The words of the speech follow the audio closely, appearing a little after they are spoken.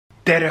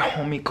Tere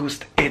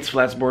hommikust, it's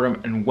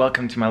VladsBoredom and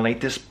welcome to my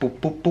latest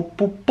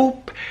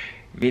boop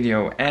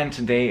video. And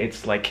today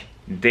it's like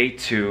day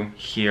 2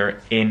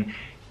 here in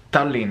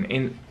Tallinn,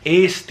 in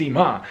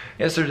Eestimaa.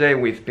 Yesterday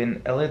we've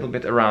been a little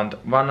bit around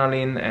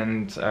Vanalin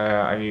and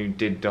I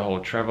did the whole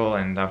travel,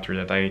 and after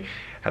that I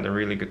had a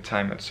really good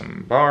time at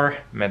some bar,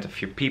 met a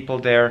few people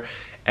there,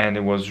 and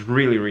it was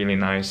really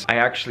nice. I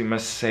actually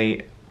must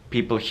say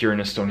people here in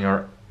Estonia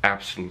are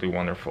absolutely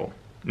wonderful.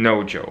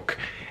 No joke.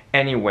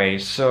 Anyway,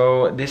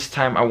 so this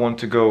time I want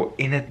to go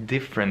in a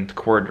different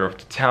quarter of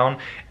the town,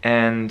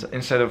 and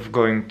instead of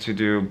going to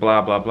do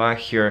blah blah blah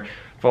here,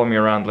 follow me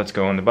around, let's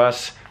go on the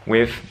bus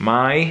with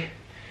my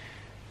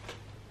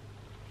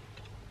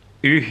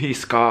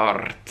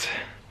ühiskaart.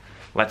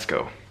 Let's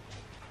go.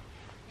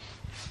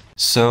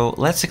 So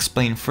let's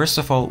explain first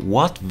of all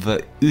what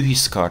the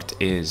ühiskaart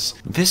is.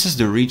 This is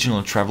the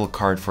regional travel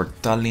card for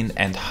Tallinn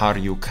and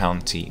Harju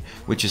County,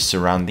 which is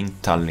surrounding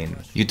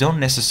Tallinn. You don't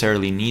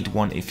necessarily need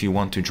one if you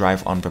want to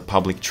drive on the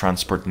public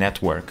transport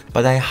network,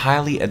 but I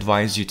highly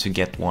advise you to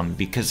get one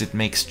because it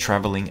makes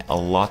traveling a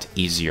lot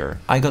easier.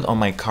 I got on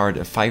my card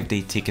a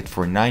 5-day ticket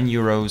for 9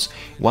 euros,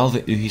 while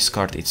the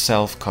ühiskaart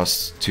itself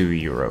costs 2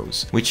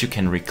 euros, which you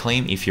can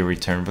reclaim if you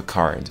return the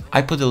card.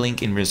 I put a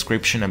link in the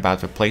description about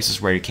the places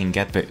where you can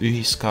get the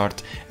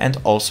ühiskaart and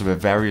also the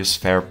various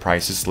fare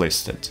prices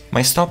listed.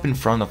 My stop in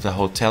front of the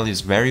hotel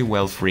is very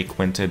well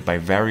frequented by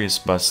various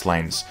bus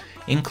lines,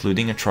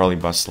 including a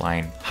trolleybus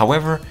line.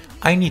 However,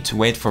 I need to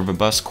wait for the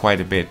bus quite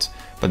a bit,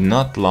 but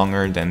not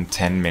longer than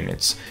 10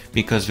 minutes,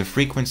 because the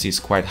frequency is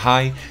quite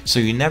high,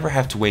 so you never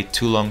have to wait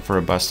too long for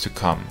a bus to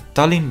come.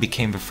 Tallinn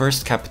became the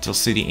first capital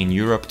city in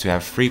Europe to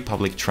have free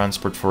public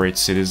transport for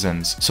its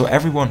citizens, so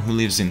everyone who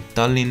lives in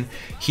Tallinn,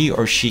 he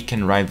or she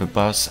can ride the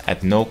bus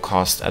at no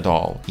cost at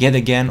all. Yet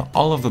again,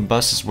 all of the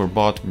buses were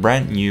bought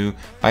brand new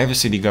by the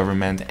city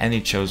government, and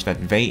it shows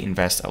that they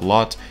invest a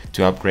lot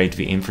to upgrade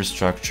the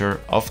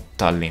infrastructure of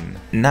Tallinn.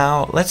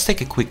 Now, let's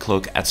take a quick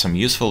look at some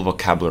useful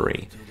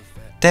vocabulary.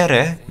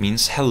 Tere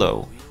means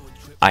hello,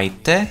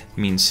 aite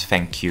means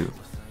thank you,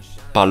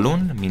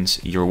 palun means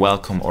you're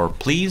welcome or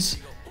please,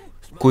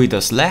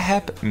 kuidas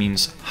läheb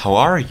means how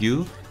are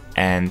you,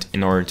 and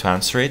in order to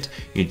answer it,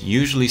 you'd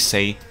usually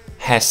say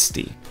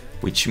hästi,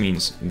 which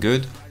means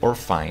good or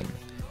fine.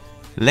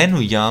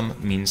 Lennujaam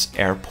means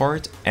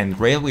airport, and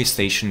railway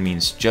station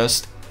means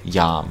just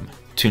jaam.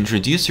 To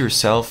introduce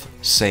yourself,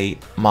 say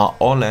ma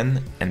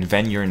olen and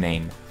then your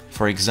name.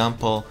 For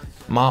example,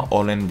 ma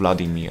olen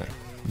Vladimir.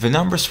 The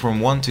numbers from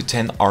 1 to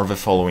 10 are the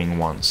following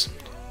ones: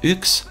 1,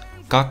 2,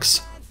 3,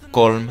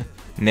 4,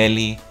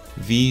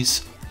 5,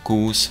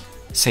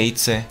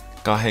 6, 7,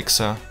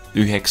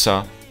 8,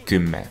 9,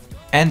 10.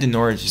 And in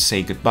order to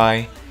say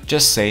goodbye,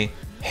 just say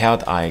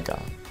head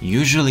aega.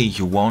 Usually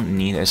you won't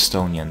need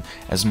Estonian,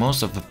 as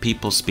most of the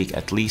people speak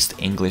at least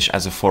English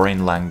as a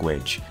foreign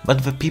language.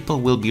 But the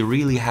people will be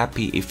really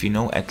happy if you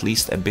know at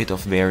least a bit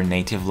of their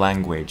native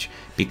language,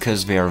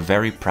 because they are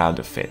very proud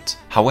of it.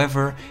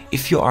 However,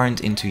 if you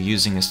aren't into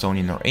using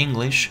Estonian or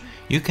English,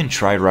 you can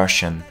try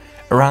Russian.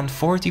 Around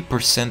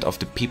 40% of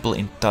the people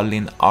in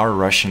Tallinn are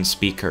Russian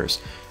speakers,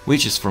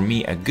 which is for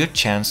me a good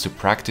chance to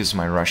practice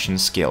my Russian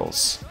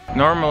skills.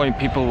 Normally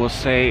people will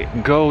say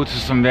go to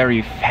some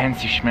very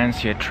fancy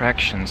schmancy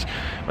attractions,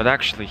 but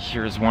actually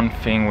here's one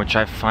thing which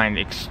I find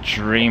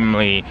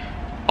extremely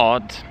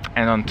odd,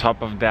 and on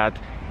top of that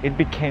it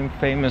became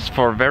famous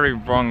for very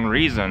wrong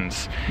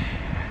reasons.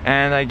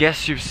 And I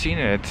guess you've seen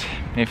it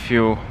if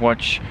you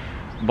watch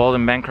Bald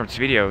and Bankrupt's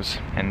videos,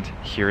 and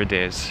here it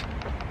is.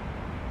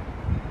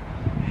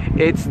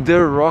 It's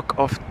the Rock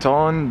of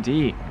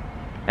Tondi.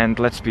 And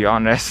let's be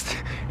honest,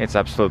 it's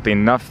absolutely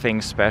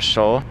nothing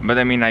special, but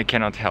I mean, I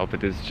cannot help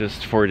it, it's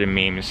just for the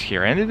memes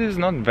here. And it is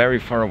not very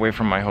far away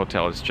from my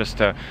hotel, it's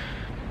just a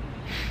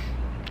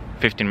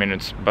 15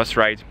 minutes bus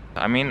ride.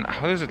 I mean,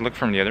 how does it look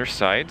from the other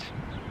side?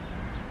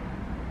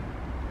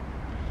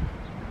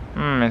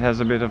 It has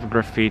a bit of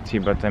graffiti,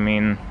 but I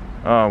mean,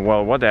 oh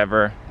well,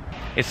 whatever.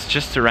 It's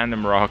just a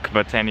random rock,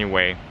 but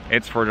anyway,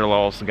 it's for the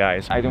lols,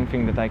 guys. I don't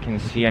think that I can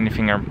see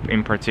anything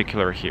in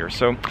particular here,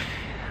 so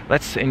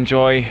let's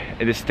enjoy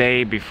this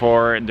day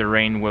before the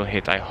rain will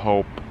hit.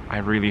 I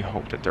really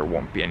hope that there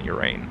won't be any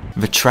rain.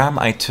 The tram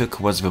I took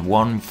was the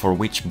one for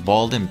which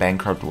Bald and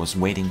Bankrupt was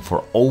waiting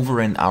for over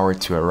an hour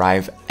to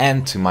arrive,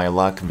 and to my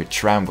luck, the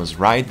tram was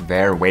right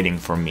there waiting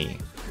for me.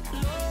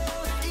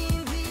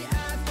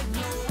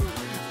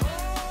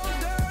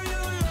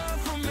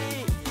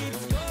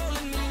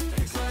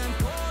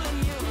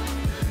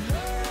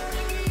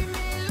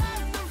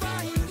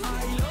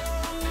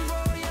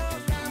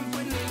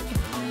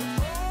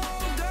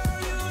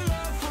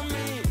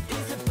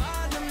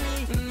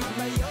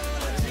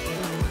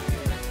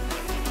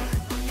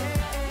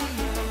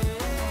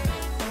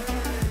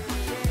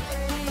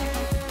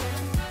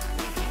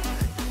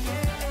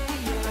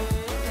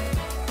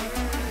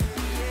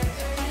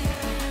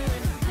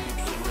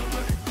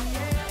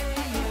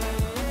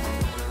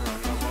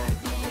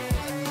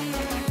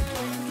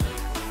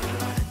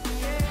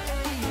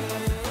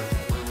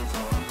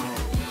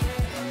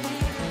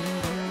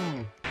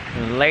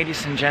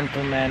 Ladies and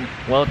gentlemen,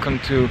 welcome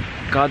to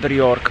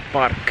Kadriorg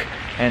Park.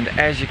 And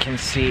as you can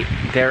see,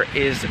 there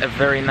is a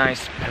very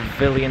nice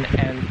pavilion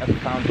and a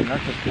fountain.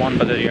 Not just one,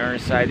 but on the other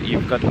side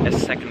you've got a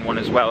second one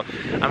as well.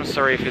 I'm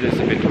sorry if it is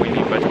a bit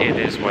windy, but it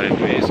is what it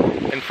is.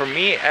 And for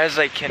me, as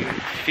I can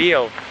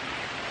feel,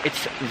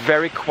 it's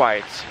very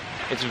quiet.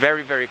 It's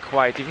very, very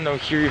quiet. Even though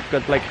here you've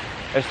got like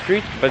a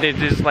street, but it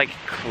is like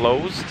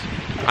closed.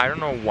 I don't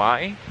know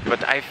why,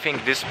 but I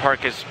think this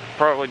park is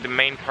probably the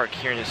main park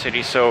here in the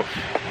city, so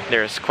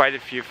there's quite a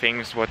few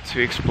things what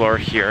to explore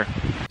here.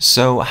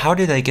 So how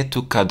did I get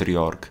to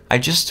Kadriorg? I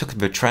just took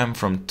the tram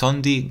from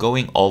Tondi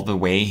going all the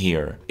way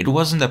here. It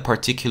wasn't a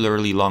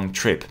particularly long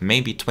trip,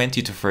 maybe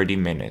 20 to 30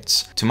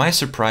 minutes. To my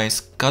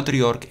surprise,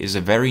 Kadriorg is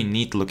a very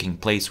neat looking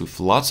place with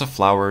lots of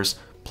flowers,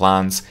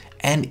 plants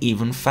and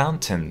even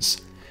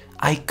fountains.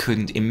 I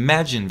couldn't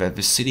imagine that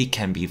the city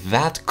can be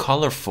that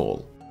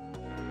colorful.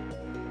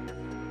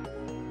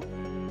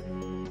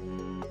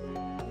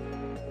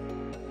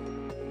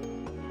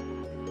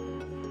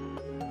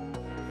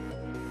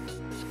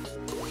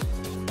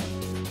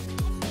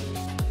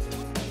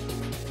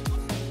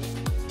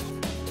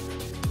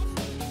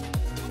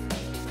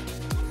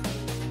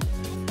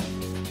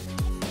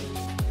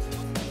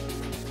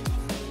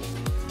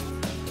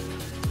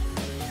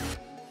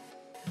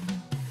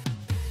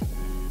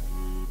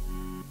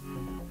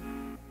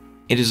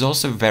 It is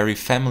also a very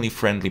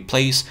family-friendly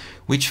place,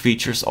 which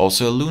features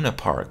also a Luna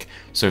Park,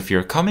 so if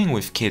you're coming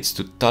with kids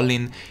to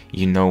Tallinn,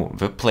 you know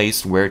the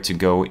place where to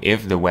go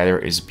if the weather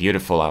is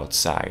beautiful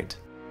outside.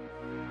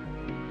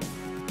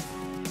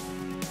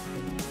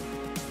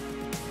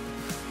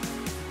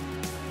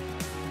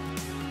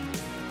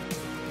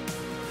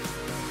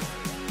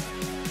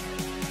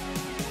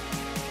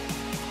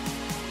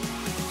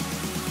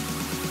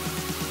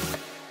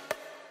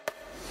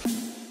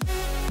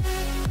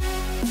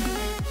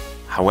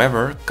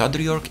 However,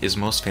 Kadriorg is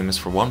most famous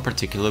for one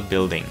particular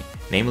building,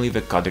 namely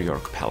the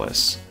Kadriorg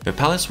Palace. The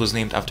palace was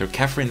named after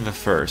Catherine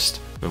I,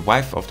 the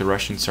wife of the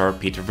Russian Tsar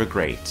Peter the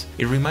Great.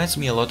 It reminds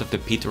me a lot of the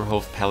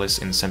Peterhof Palace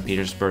in St.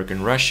 Petersburg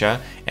in Russia,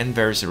 and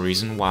there's a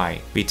reason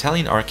why. The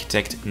Italian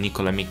architect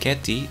Nicola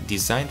Michetti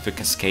designed the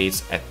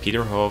cascades at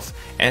Peterhof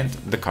and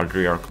the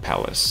Kadriorg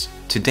Palace.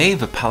 Today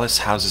the palace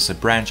houses a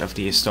branch of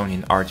the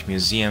Estonian Art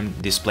Museum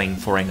displaying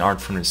foreign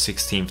art from the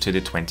 16th to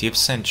the 20th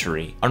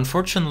century.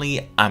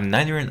 Unfortunately, I'm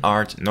neither an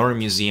art nor a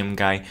museum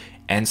guy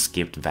and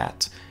skipped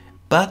that.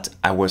 But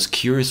I was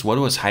curious what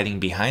was hiding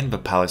behind the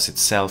palace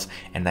itself,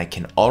 and I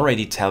can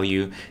already tell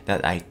you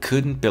that I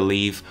couldn't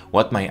believe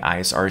what my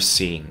eyes are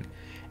seeing.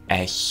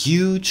 A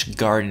huge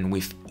garden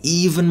with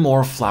even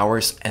more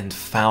flowers and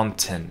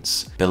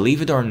fountains.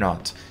 Believe it or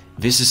not,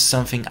 this is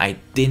something I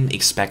didn't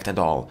expect at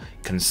all,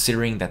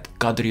 considering that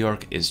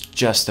Kadriorg is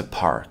just a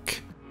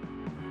park.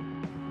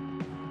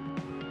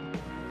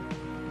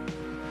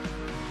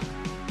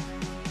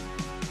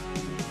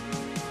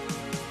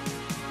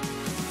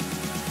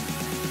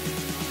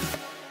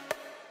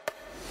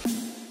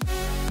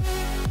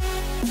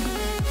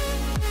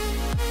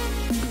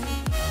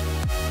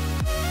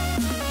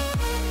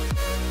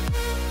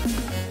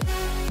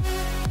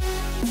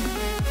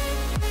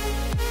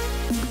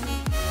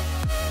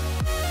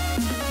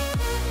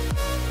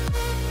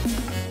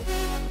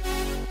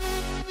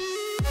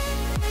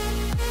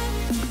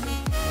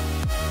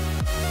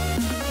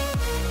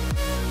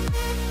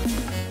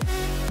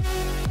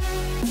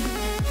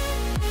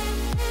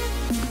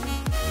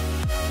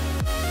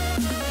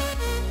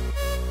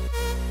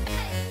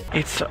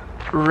 It's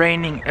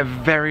raining a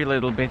very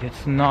little bit,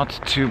 it's not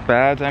too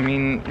bad. I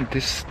mean,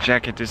 this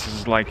jacket, this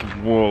is like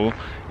wool,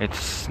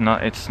 it's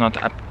not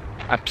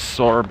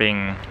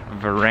absorbing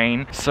the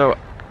rain. So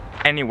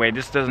anyway,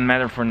 this doesn't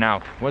matter for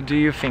now. What do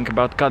you think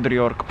about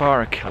Kadriorg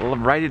Park?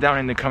 Write it down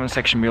in the comment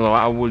section below.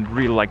 I would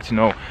really like to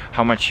know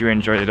how much you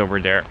enjoyed it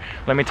over there.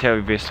 Let me tell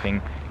you this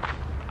thing.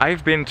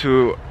 I've been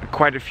to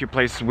quite a few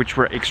places which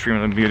were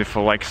extremely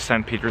beautiful, like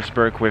St.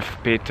 Petersburg with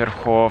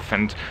Peterhof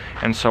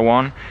and so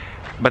on.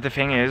 But the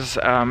thing is,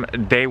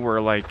 they were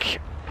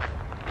like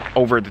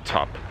over the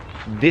top.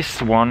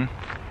 This one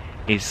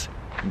is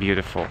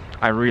beautiful.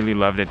 I really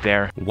loved it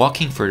there.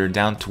 Walking further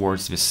down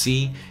towards the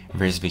sea,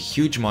 there's the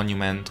huge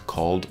monument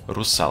called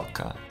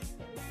Rusalka.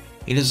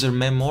 It is a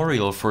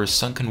memorial for a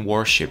sunken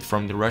warship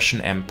from the Russian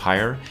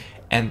Empire,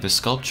 and the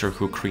sculptor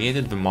who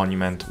created the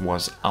monument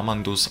was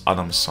Amandus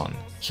Adamson.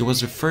 He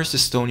was the first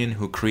Estonian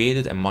who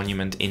created a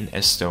monument in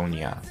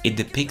Estonia. It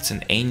depicts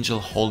an angel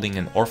holding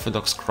an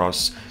Orthodox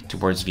cross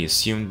towards the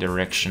assumed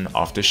direction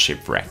of the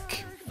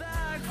shipwreck.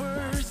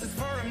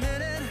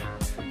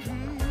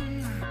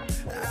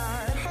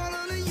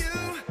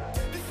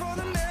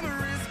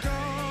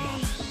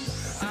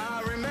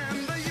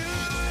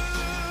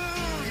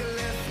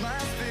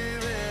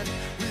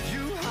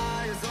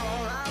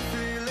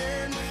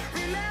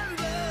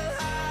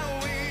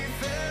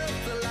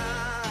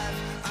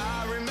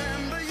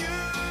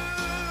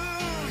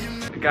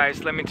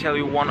 Guys, let me tell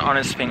you one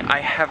honest thing. I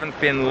haven't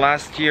been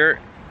last year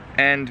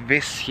and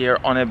this year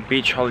on a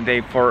beach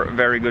holiday for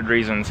very good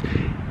reasons.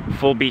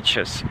 Full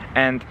beaches.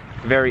 And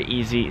very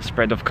easy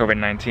spread of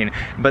COVID-19.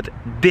 But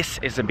this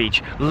is a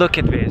beach. Look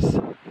at this.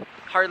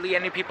 Hardly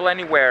any people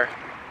anywhere.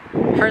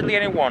 Hardly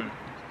anyone.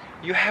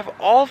 You have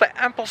all the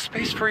ample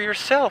space for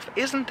yourself.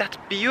 Isn't that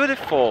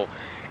beautiful?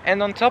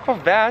 And on top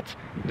of that,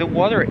 the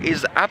water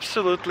is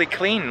absolutely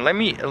clean.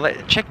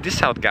 Check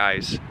this out,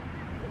 guys.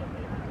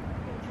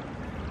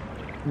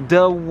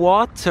 The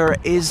water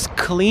is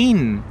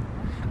clean.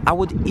 I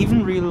would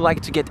even really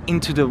like to get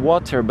into the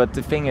water, but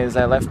the thing is,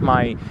 I left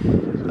my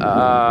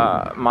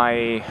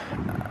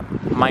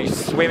my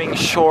swimming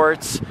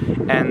shorts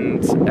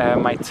and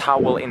my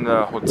towel in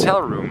the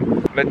hotel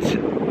room. But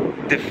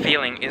the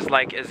feeling is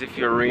like as if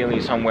you're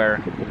really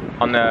somewhere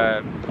on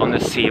the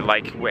sea,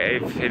 like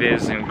if it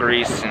is in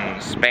Greece,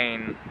 in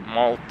Spain,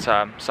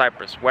 Malta,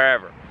 Cyprus,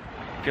 wherever.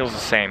 Feels the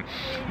same.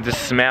 The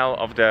smell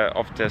of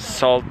the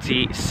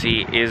salty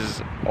sea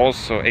is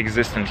also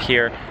existent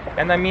here,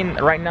 and I mean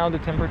right now the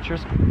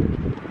temperatures.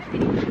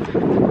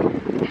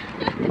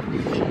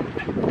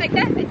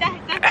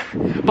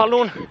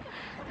 Balloon.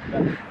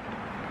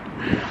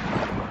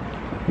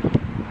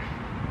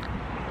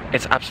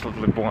 It's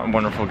absolutely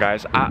wonderful,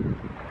 guys.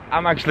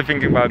 I'm actually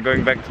thinking about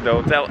going back to the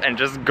hotel and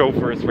just go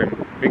for a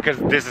swim, because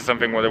this is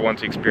something what I want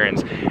to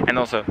experience, and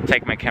also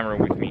take my camera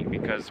with me,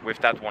 because with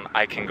that one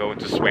I can go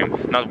to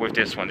swim, not with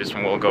this one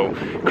will go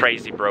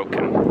crazy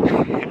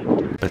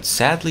broken. But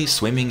sadly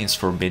swimming is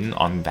forbidden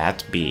on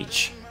that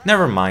beach.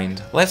 Never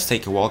mind, let's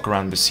take a walk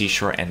around the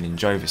seashore and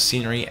enjoy the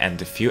scenery and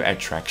the few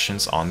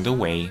attractions on the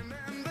way.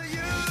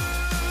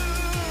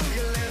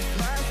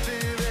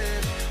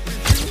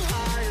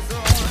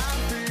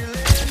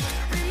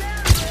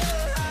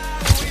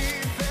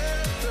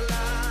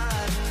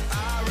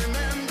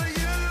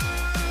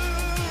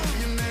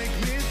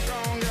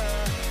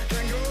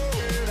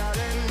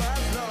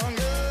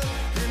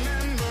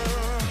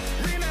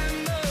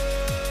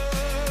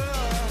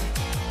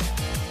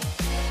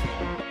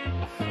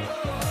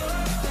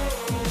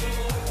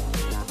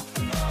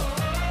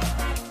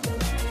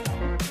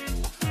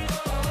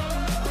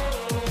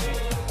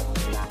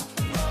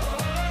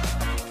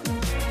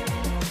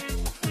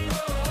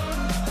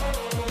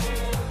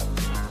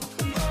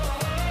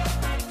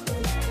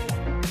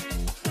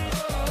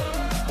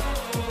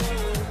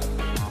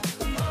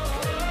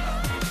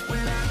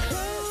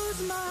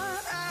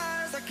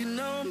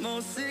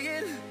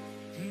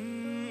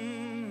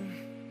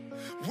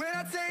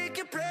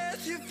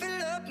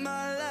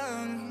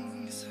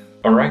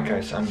 Alright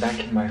guys, I'm back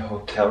in my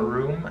hotel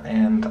room,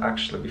 and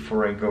actually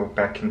before I go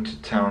back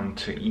into town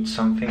to eat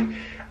something,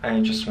 I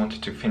just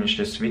wanted to finish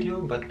this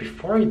video, but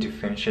before I do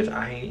finish it,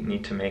 I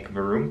need to make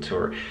the room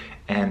tour.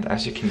 And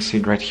as you can see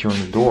right here on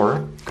the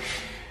door,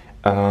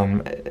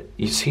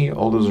 you see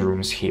all those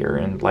rooms here,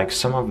 and like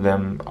some of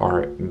them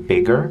are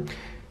bigger,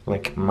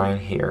 like mine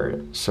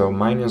here. So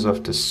mine is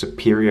of the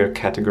superior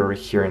category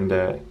here in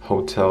the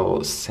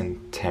Hotel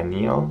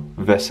Centennial,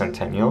 the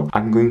Centennial.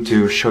 I'm going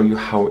to show you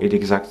how it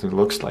exactly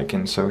looks like.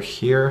 And so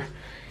here,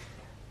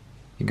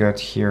 you got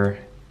here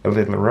a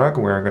little rug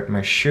where I got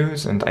my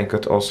shoes, and I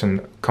got also a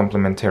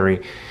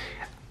complimentary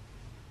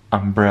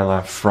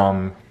umbrella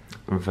from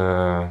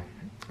the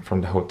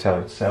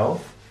hotel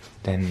itself.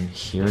 Then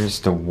here's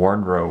the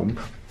wardrobe.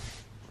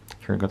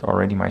 Here I got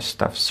already my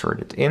stuff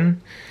sorted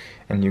in.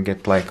 And you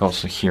get like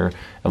also here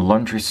a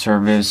laundry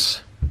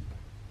service.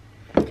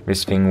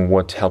 This thing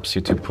what helps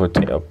you to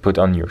put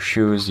on your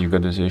shoes. You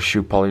got a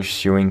shoe polish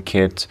sewing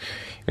kit.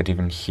 You got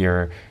even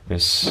here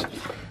this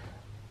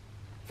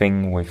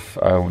thing with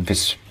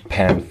this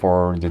pen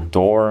for the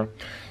door.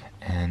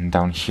 And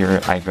down here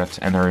I got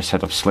another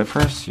set of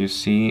slippers. You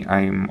see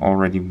I'm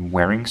already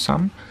wearing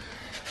some.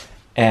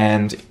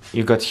 And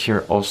you got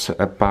here also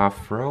a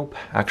bathrobe,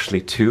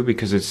 actually two,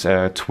 because it's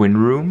a twin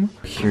room.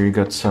 Here you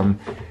got some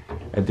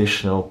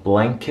additional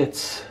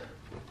blankets,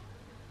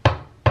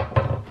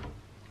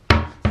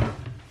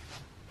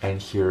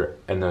 and here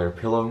another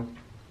pillow,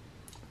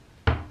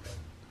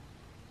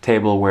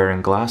 tableware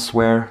and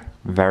glassware,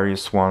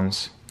 various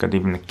ones, got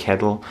even a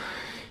kettle.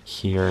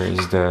 Here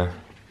is the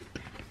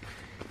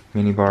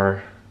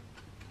minibar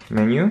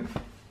menu,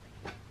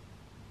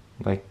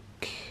 like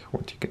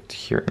what you get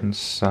here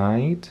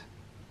inside.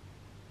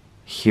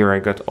 Here I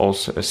got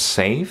also a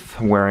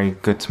safe where I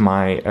got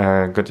my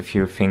got a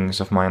few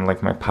things of mine,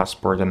 like my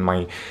passport and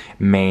my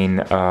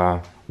main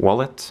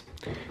wallet.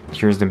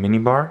 Here's the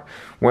minibar.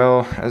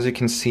 Well, as you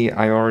can see,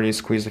 I already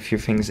squeezed a few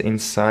things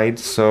inside,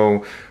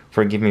 so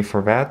forgive me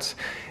for that.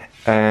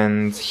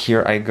 And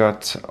here I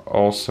got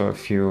also a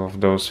few of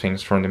those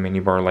things from the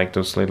minibar, like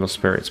those little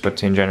spirits,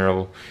 but in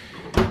general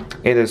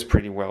it is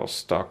pretty well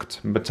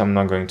stocked, but I'm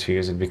not going to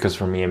use it because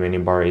for me a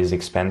minibar is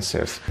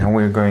expensive. Now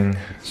we're going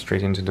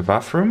straight into the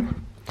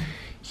bathroom.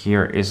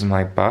 Here is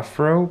my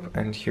bathrobe,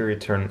 and here you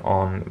turn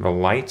on the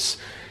lights,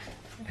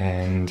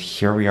 and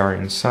here we are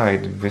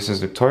inside. This is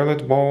the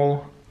toilet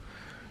bowl.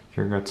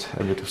 Here you got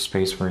a bit of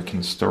space where you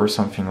can store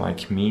something,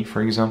 like me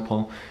for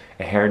example,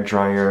 a hair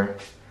dryer,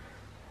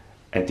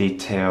 a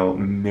detail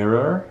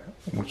mirror,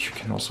 which you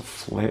can also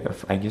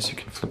flip. I guess you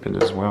can flip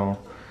it as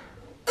well.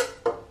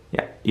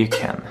 Yeah, you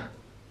can.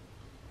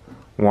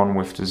 one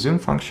with the zoom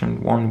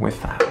function, one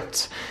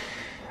without.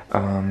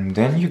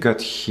 Then you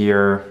got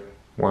here,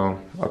 well,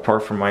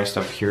 apart from my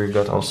stuff here, you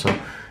got also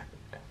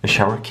a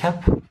shower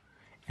cap,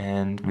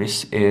 and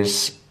this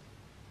is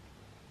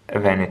a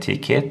vanity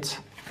kit.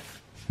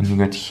 And you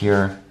got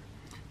here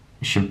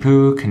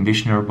shampoo,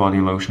 conditioner, body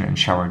lotion, and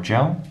shower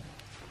gel.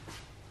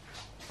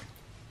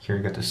 Here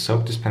you got the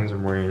soap dispenser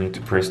where you need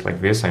to press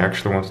like this. I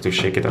actually wanted to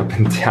shake it up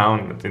and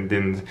down, but it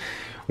didn't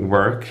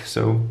work,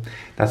 so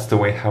that's the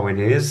way how it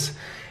is.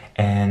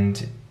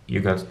 And you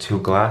got 2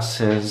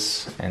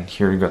 glasses, and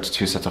here you got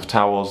 2 sets of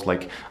towels.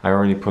 Like, I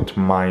already put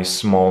my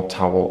small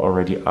towel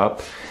already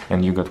up,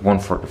 and you got one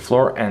for the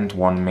floor and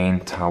one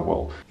main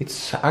towel.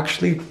 It's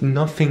actually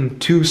nothing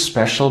too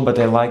special, but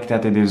I like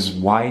that it is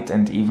white,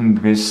 and even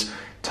this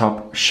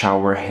top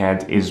shower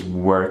head is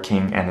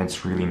working, and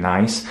it's really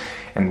nice.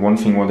 And one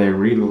thing what I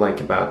really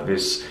like about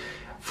this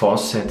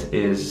faucet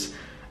is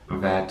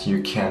that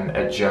you can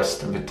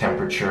adjust the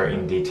temperature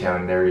in detail,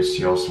 and there you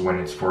see also when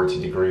it's 40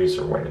 degrees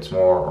or when it's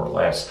more or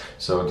less.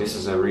 So this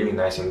is a really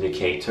nice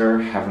indicator.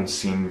 Haven't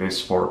seen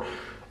this for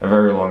a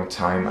very long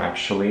time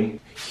actually.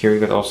 Here you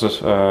got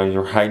also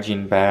your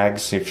hygiene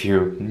bags if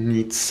you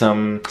need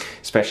some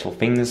special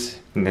things.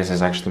 This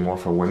is actually more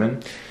for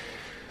women.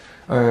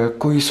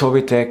 Kui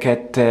soovite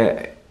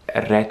kätte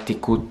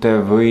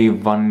rätikute või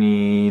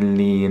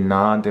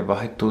vanilinaade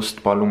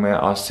vahetust, palume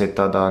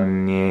asetada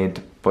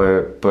need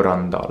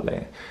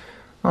põrandale.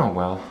 Oh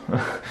well,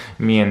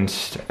 me and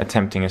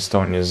attempting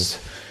Estonia is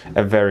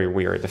a very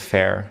weird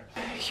affair.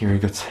 Here you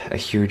got a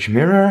huge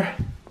mirror,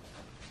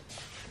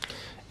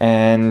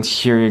 and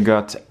here you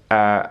got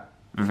a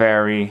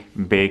very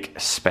big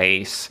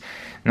space.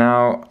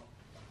 Now,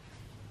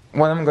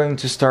 what I'm going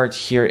to start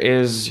here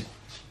is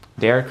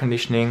the air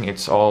conditioning.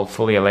 It's all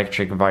fully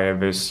electric via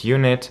this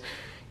unit.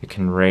 You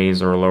can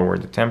raise or lower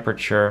the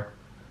temperature.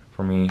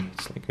 For me,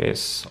 it's like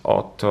this,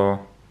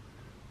 auto.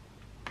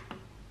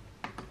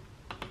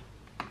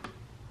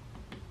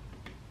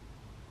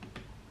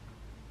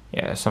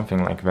 Yeah,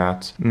 something like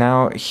that.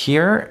 Now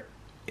here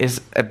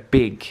is a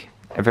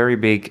very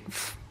big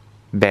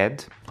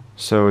bed.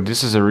 So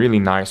this is a really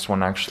nice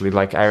one actually.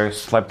 Like, I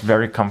slept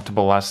very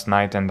comfortable last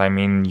night, and I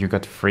mean, you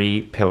got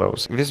 3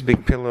 pillows. This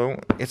big pillow,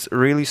 it's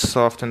really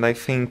soft, and I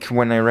think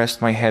when I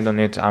rest my head on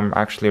it, I'm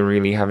actually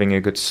really having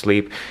a good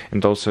sleep.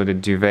 And also the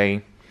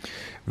duvet,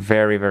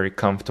 very, very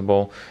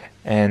comfortable.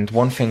 And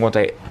one thing what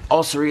I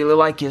also really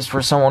like is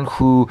for someone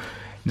who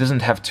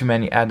doesn't have too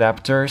many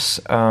adapters,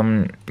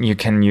 you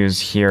can use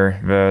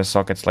here the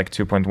sockets like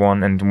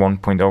 2.1 and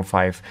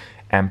 1.05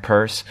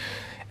 amperes.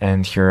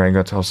 And here I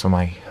got also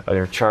my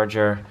other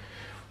charger.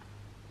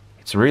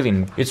 It's really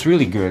good. It's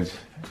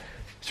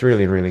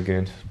really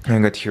good. I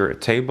got here a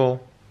table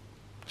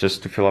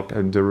just to fill up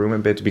the room a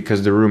bit,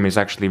 because the room is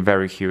actually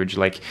very huge.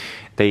 Like,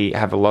 they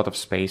have a lot of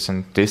space,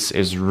 and this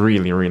is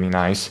really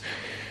nice.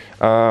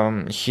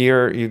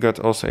 Here you got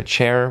also a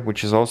chair,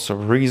 which is also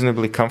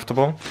reasonably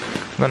comfortable.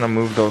 I'm gonna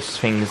move those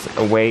things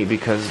away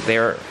because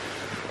they're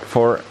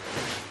for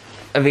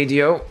a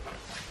video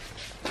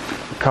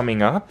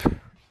coming up.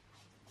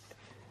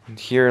 And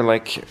here,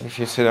 like, if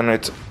you sit on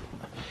it,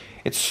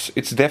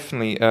 it's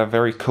definitely a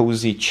very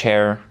cozy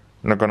chair,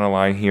 not gonna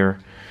lie here.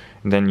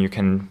 And then you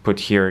can put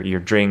here your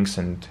drinks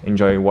and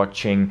enjoy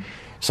watching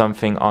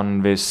something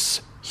on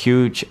this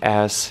huge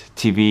ass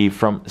TV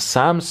from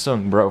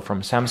Samsung, bro,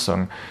 from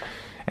Samsung.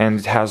 And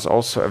it has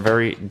also a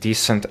very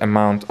decent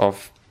amount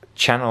of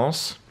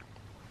channels.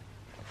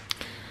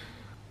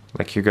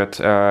 Like, you got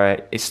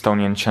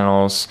Estonian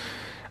channels,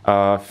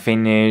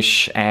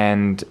 Finnish,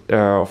 and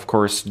of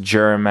course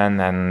German,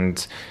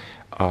 and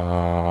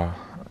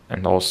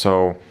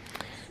also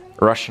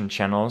Russian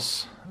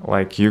channels.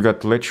 Like, you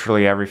got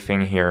literally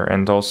everything here,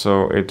 and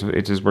also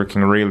it is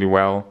working really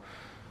well.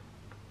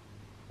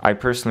 I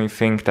personally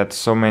think that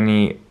so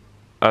many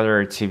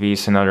other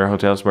TVs in other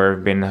hotels where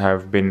I've been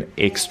have been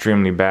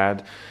extremely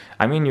bad.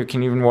 I mean, you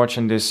can even watch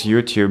on this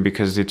YouTube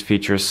because it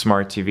features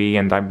smart TV,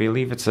 and I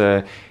believe it's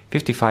a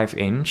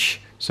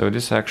 55-inch. So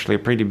this is actually a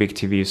pretty big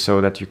TV,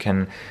 so that you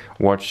can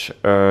watch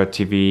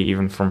TV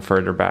even from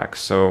further back.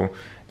 So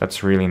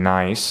that's really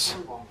nice.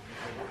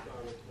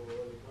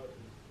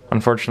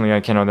 Unfortunately,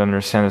 I cannot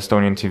understand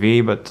Estonian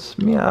TV, but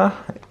yeah,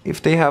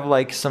 if they have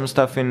like some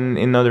stuff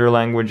in other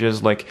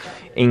languages like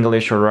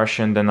English or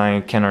Russian, then I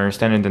can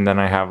understand it, and then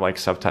I have like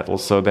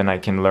subtitles, so then I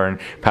can learn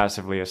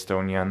passively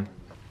Estonian.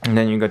 And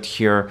then you got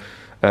here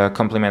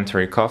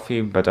complimentary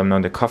coffee, but I'm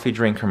not a coffee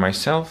drinker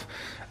myself.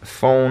 A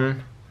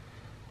phone,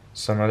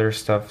 some other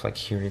stuff, like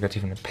here you got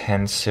even a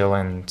pencil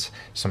and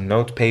some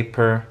note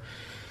paper.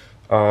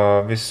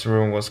 This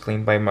room was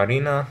cleaned by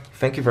Marina.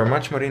 Thank you very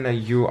much, Marina.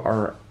 You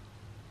are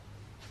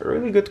a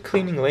really good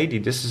cleaning lady.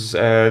 This is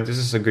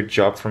a good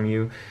job from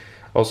you.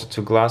 Also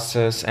 2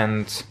 glasses,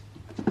 and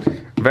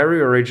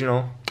very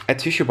original, a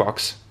tissue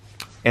box,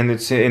 and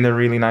it's in a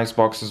really nice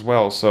box as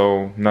well,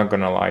 so not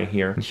gonna lie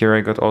here. And here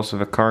I got also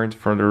the card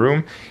for the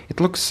room.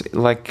 It looks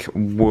like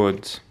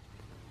wood,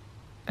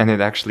 and it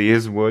actually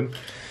is wood.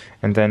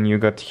 And then you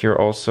got here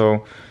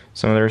also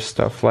some other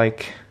stuff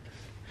like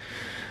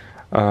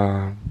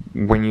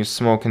When you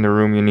smoke in the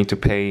room, you need to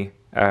pay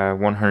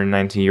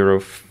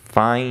 €190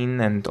 fine,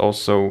 and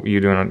also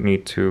you do not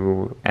need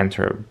to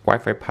enter a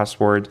Wi-Fi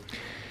password.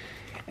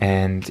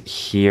 And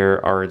here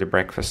are the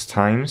breakfast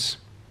times.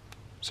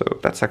 So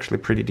that's actually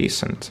pretty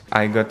decent.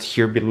 I got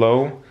here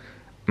below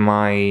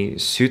my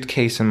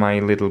suitcase and my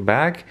little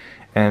bag,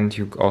 and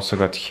you also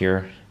got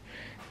here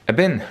a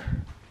bin.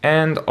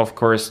 And of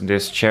course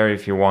this chair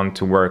if you want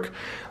to work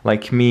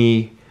like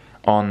me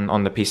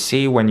on the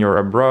PC when you're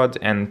abroad,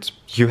 and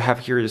you have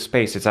here the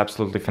space. It's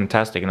absolutely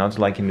fantastic, not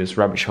like in this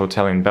rubbish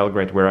hotel in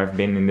Belgrade where I've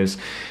been in this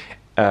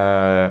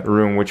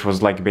room which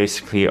was like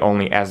basically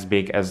only as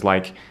big as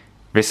like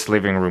this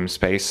living room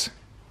space.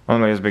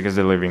 Only as big as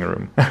the living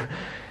room.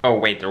 Oh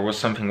wait, there was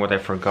something what I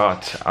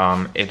forgot.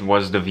 It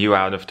was the view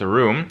out of the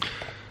room.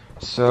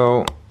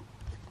 So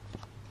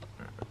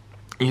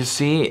you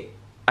see,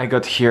 I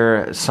got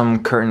here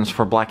some curtains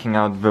for blacking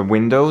out the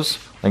windows,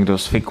 like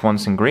those thick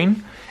ones in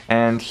green.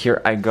 And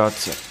here I got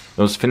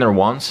those thinner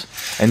ones.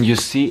 And you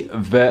see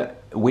the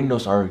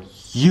windows are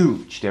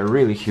huge, they're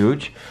really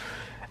huge.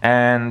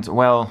 And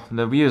well,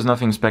 the view is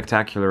nothing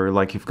spectacular,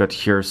 like you've got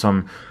here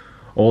some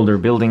older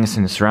buildings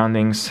in the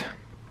surroundings.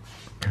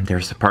 And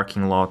there's a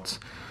parking lot.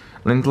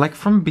 And like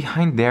from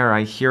behind there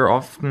I hear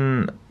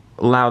often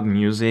loud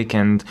music,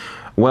 and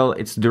well,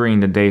 it's during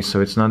the day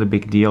so it's not a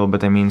big deal,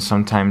 but I mean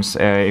sometimes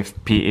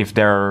if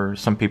there are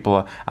some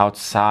people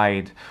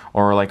outside,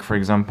 or like for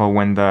example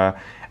when the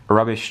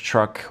rubbish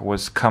truck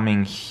was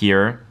coming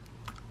here,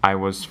 I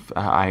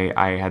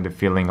had the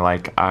feeling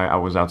like I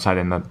was outside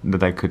and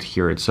that I could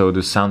hear it. So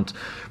the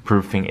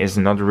soundproofing is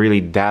not really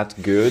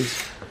that good,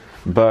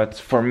 but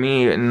for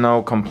me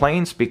no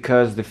complaints,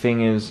 because the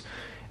thing is,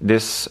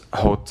 this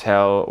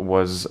hotel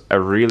was a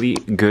really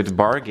good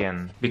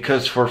bargain,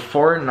 because for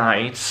 4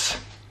 nights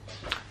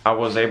I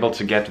was able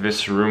to get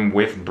this room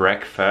with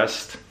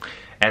breakfast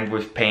and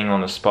with paying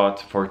on the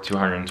spot for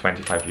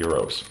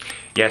 €225.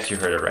 Yes, you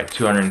heard it right,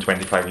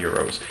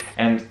 €225.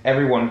 And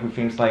everyone who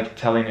thinks like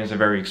Tallinn is a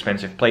very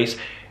expensive place,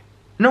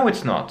 no,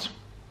 it's not.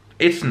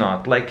 It's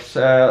not. Like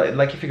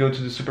if you go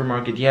to the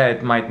supermarket, yeah,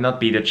 it might not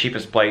be the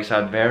cheapest place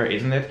out there,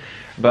 isn't it?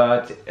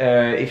 But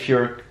if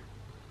you're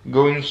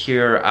going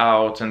here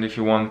out and if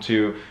you want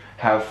to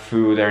have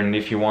food and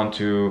if you want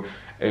to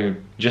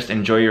just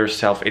enjoy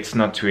yourself, it's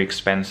not too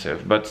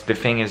expensive. But the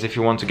thing is, if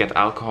you want to get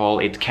alcohol,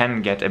 it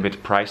can get a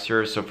bit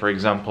pricier. So for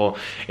example,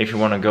 if you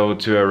want to go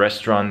to a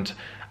restaurant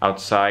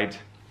outside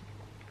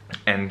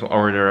and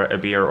order a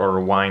beer or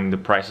a wine, the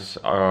prices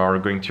are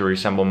going to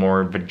resemble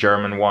more the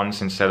German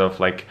ones instead of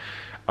like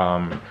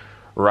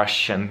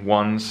Russian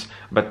ones.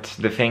 But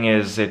the thing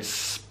is,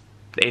 it's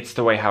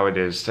the way how it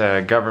is.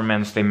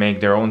 Governments, they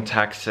make their own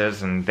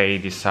taxes and they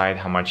decide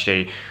how much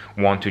they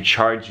want to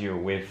charge you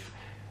with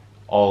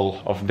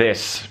all of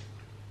this.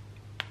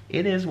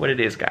 It is what it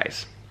is,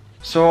 guys.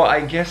 So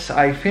I guess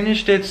I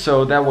finished it,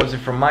 so that was it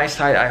from my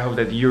side. I hope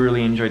that you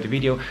really enjoyed the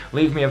video.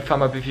 Leave me a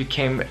thumb up if you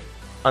came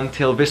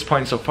until this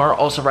point so far.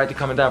 Also write a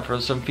comment down for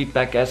some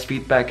feedback, as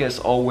feedback is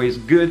always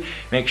good.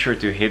 Make sure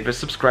to hit the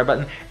subscribe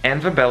button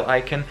and the bell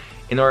icon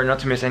in order not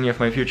to miss any of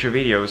my future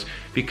videos,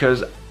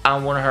 because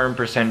I'm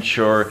 100%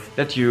 sure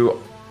that you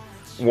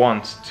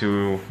want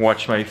to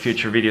watch my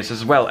future videos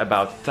as well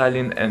about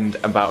Tallinn and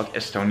about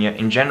Estonia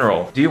in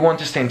general. Do you want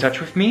to stay in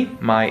touch with me?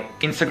 My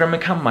Instagram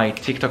account, my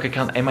TikTok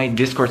account and my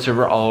Discord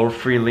server are all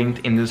free linked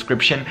in the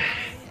description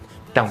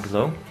down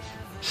below.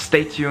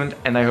 Stay tuned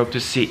and I hope to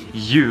see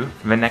you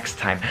the next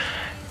time.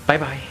 Bye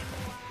bye.